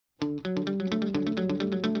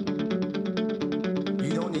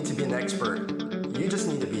an expert. You just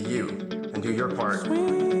need to be you and do your part.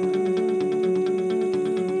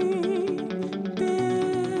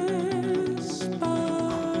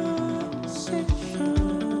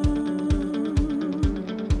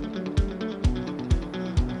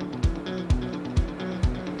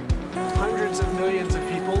 Hundreds of millions of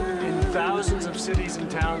people in thousands of cities and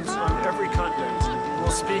towns on every continent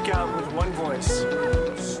will speak out with one voice.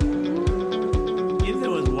 If there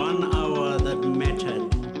was 1 hour that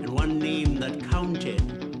mattered and one name that counted,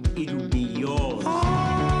 it would be yours.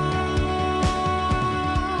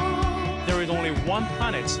 There is only one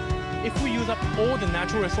planet. If we use up all the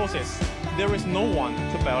natural resources, there is no one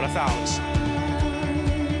to bail us out.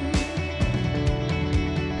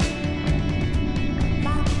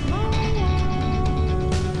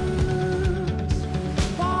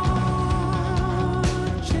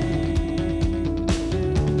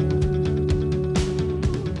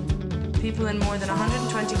 People in more than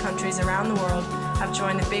 120 countries around the world have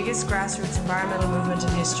joined the biggest grassroots environmental movement in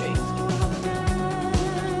history.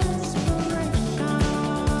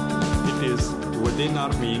 It is within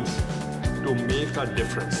our means to make a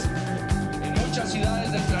difference. En muchas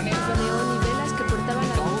ciudades del planeta. Neonivelas que portaban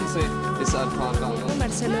a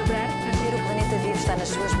Marcelo Ebrard. O planeta vivo está nas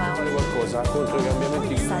suas mãos. Qualcosa contro i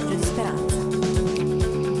cambiamenti. Messaggio di speranza.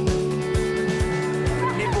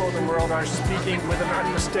 People of the world are speaking with an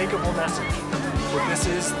unmistakable message that this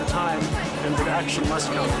is the time and that action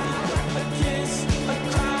must come.